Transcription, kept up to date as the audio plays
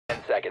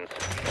seconds.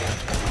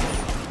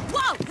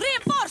 Wow,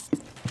 reinforced!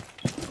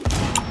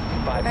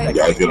 5 You seconds.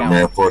 guys to gonna count.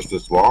 reinforce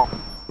this wall?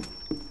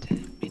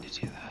 Didn't mean to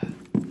do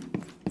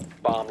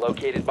that. Bomb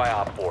located by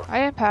Op 4.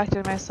 I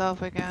impacted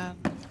myself again.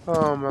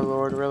 Oh my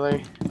lord,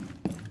 really?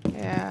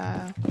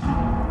 Yeah.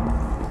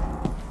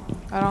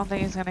 I don't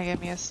think he's gonna give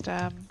me a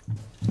stem.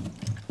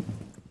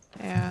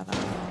 And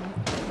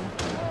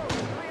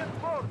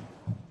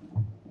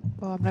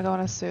well, I'm gonna go on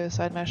a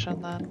suicide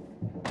mission then.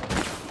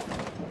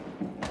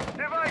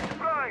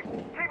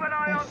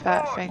 I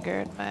fat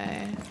fingered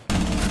my.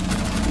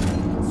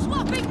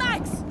 Swapping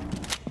mags!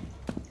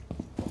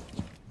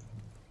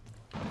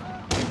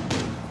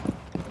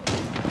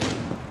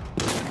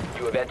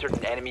 You have entered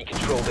an enemy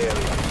controlled area.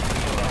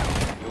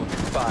 Now, you will be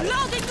spotted.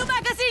 Loading new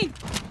magazine!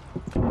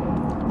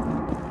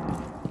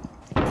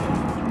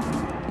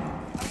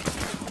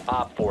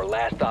 Op 4,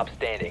 last stop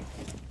standing.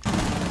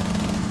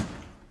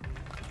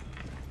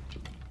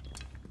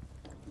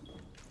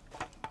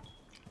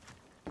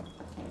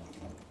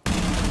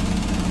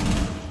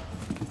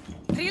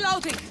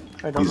 Reloading!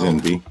 I don't He's know. in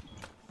B.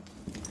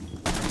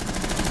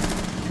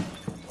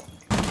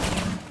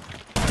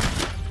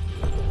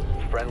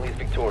 Friendly's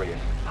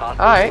victorious. Hostiles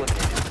Alright.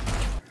 eliminated.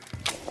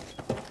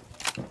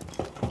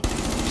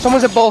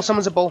 Someone's a bull,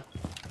 someone's a bull.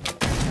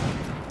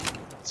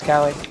 It's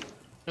Callie.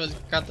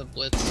 Got the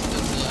blitz.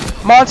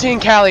 It's, Monty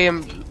and Callie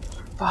and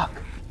fuck.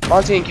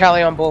 Monty and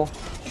Callie on bull.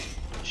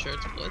 sure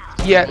it's blitz.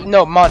 Yeah,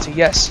 no, Monty,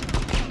 yes.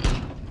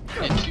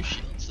 Yeah, 2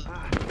 shields.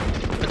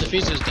 The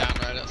diffuser's down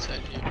right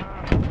outside you.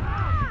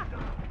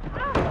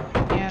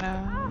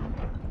 Yeah.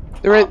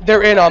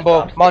 They're in on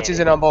bull. Monty's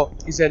in on bull.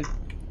 He's in.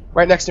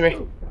 Right next to me.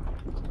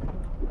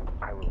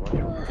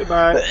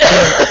 Goodbye.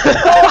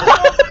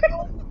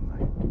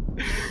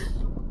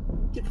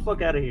 Get the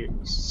fuck out of here.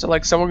 So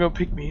like someone go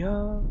pick me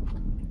up.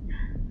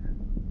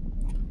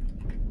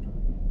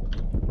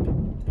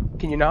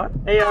 Can you not?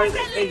 Hey,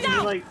 can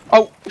you like?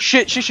 Oh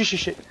shit.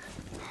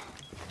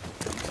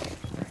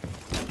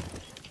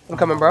 I'm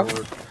coming, bro.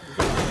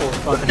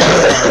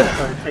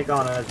 Take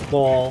on a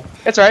ball.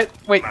 It's alright.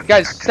 Wait,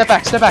 guys, step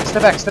back.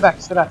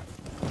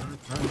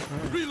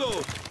 Reload.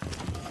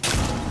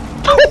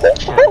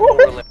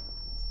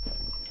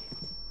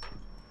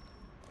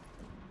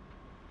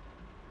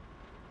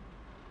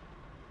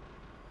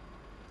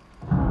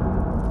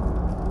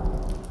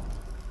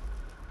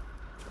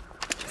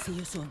 See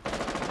you soon.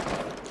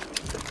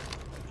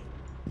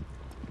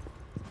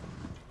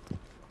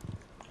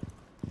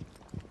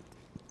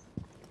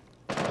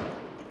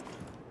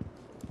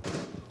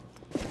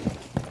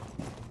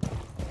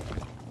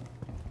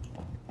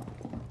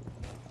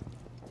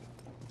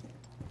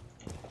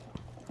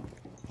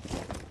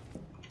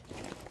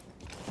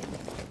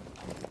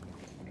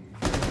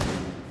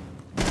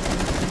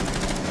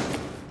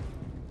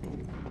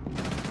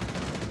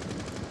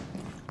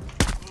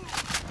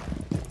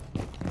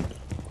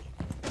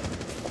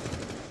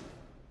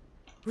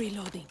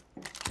 Reloading.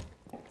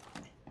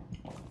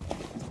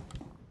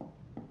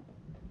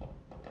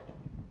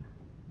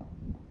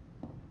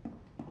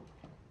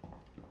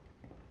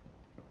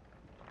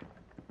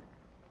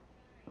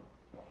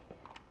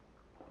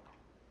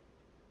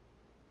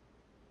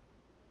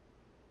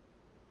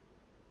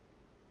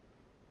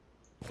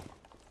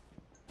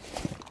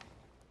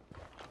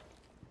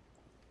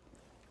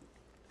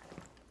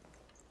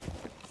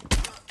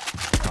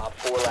 Op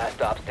 4, last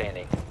stop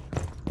standing.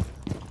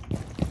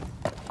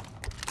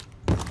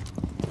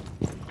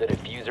 The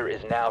diffuser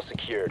is now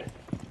secured.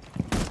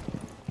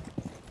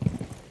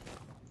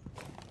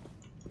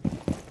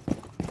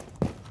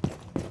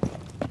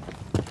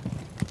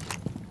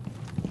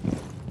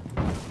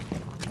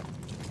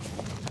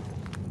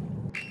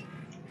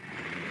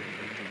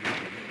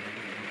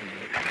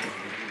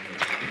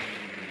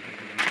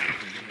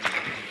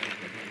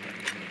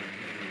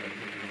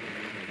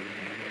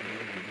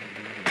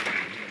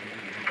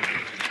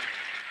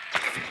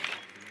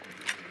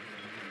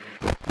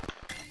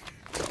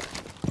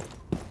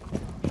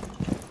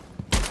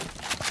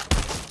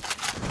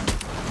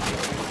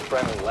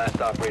 Friendly, last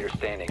operator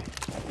standing.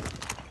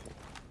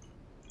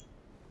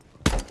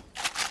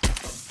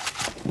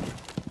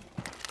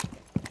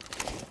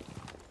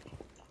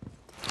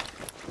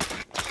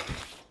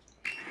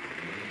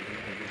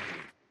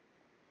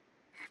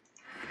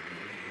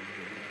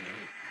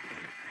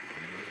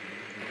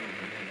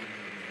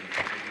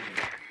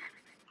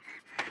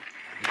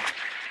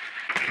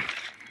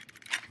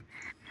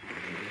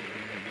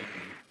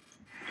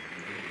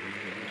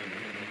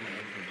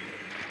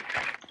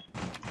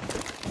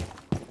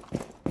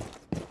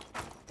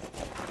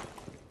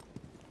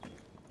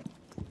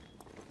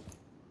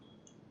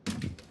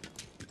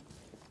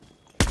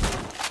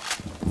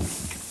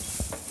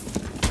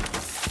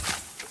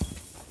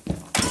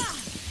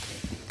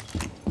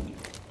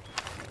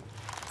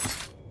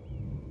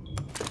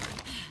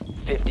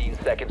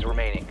 Seconds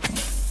remaining.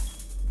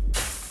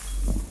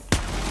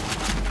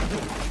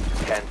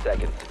 10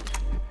 seconds.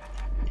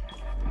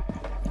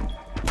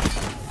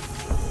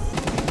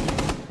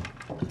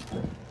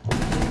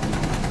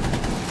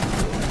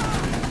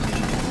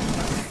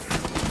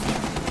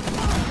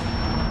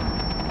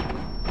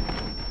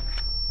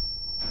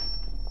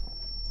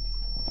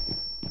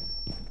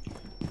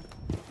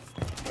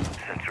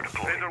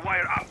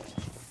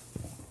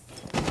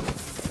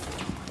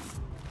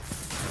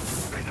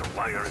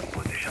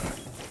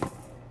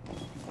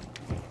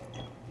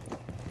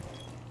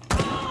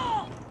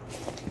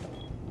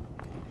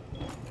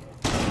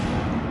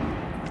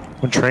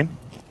 One train.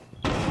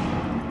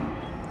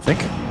 I think.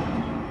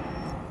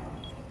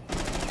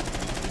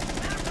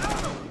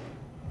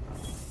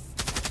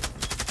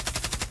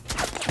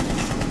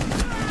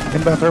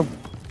 In bathroom.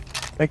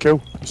 Thank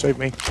you. You saved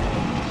me.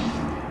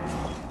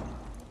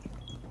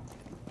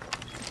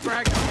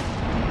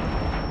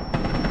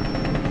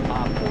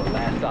 Op 4,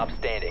 last stop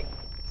standing.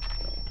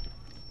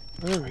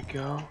 There we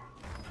go.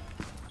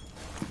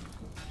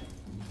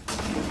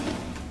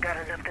 Got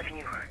enough of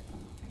you.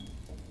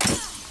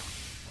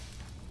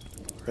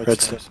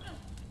 Red stairs.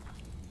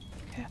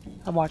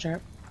 I'm watching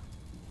it.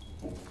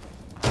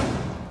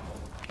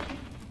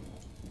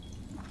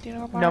 Do you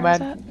know where Nomad.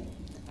 Mara's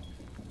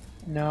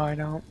at? No, I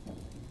don't.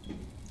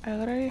 I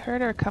literally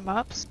heard her come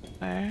up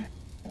somewhere.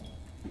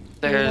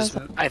 There's,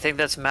 I think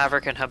that's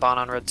Maverick and Haban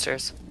on red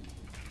stairs.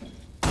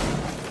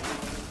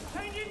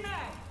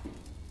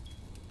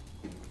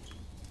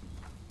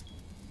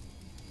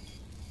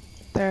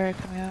 They're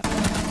coming up.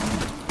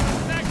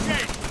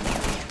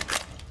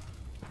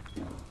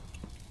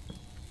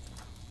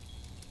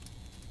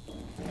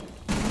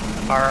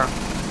 Mara.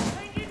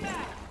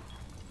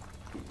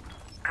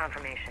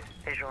 Confirmation.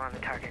 Visual on the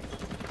target.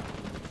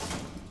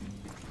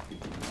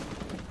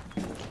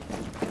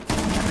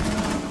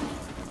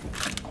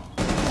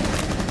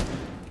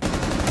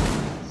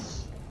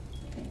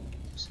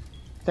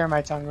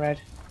 Thermite's on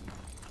red.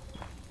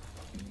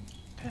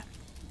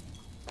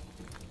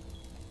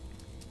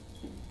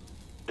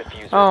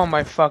 Diffuser. Oh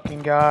my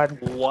fucking god.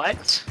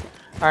 What?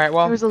 Alright,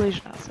 well. There's a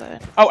Legion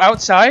outside. Oh,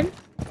 outside?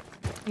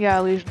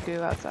 Yeah, Legion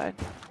goo outside.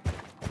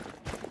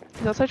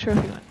 He's outside trophy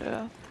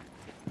window.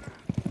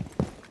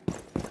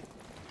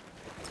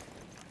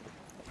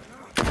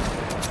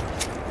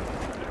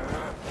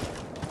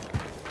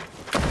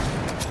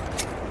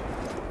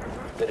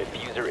 The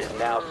diffuser is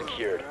now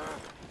secured.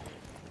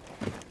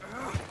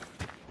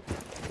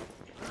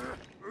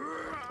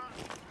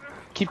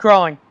 Keep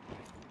crawling.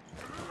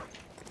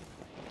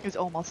 He's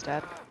almost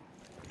dead.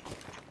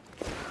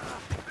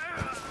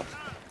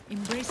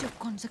 Embrace your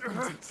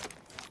consequences.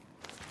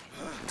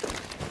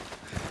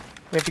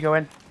 We have to go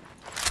in.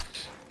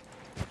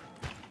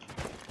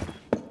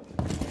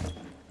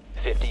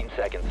 15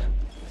 seconds.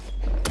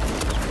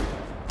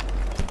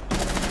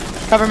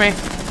 Cover me.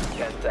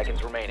 10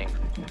 seconds remaining.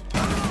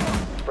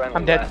 Friendly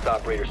I'm dead. last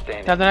operator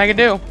standing. Nothing I can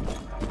do.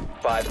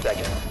 5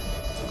 seconds.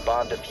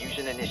 Bomb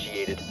diffusion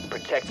initiated.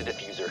 Protect the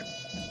diffuser.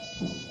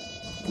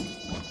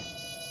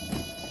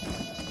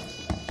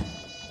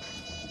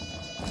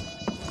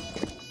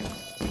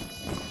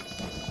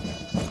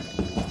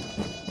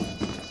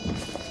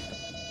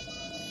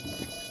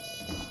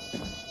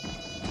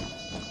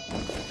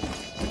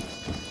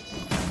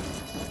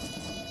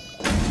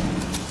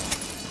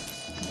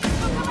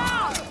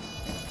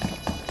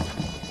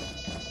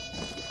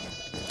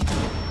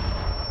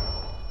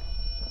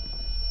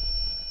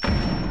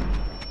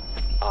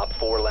 Op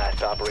 4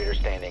 last operator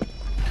standing.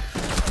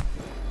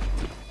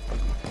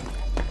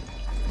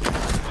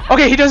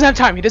 Okay, he doesn't have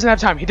time. He doesn't have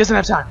time. He doesn't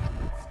have time.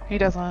 He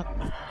doesn't.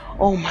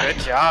 Oh my. Good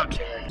job,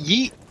 Jared.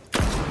 Yeet.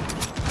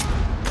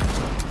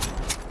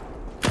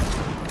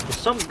 There's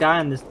some guy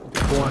in this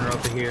corner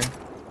over here.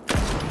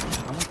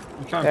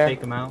 I'm trying There. to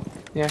take him out.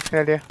 Yeah, good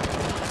idea.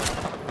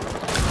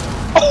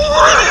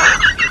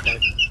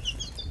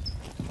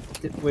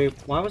 Wait,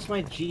 why was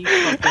my G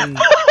fucking...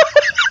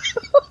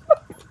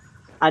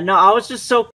 I know, I was just so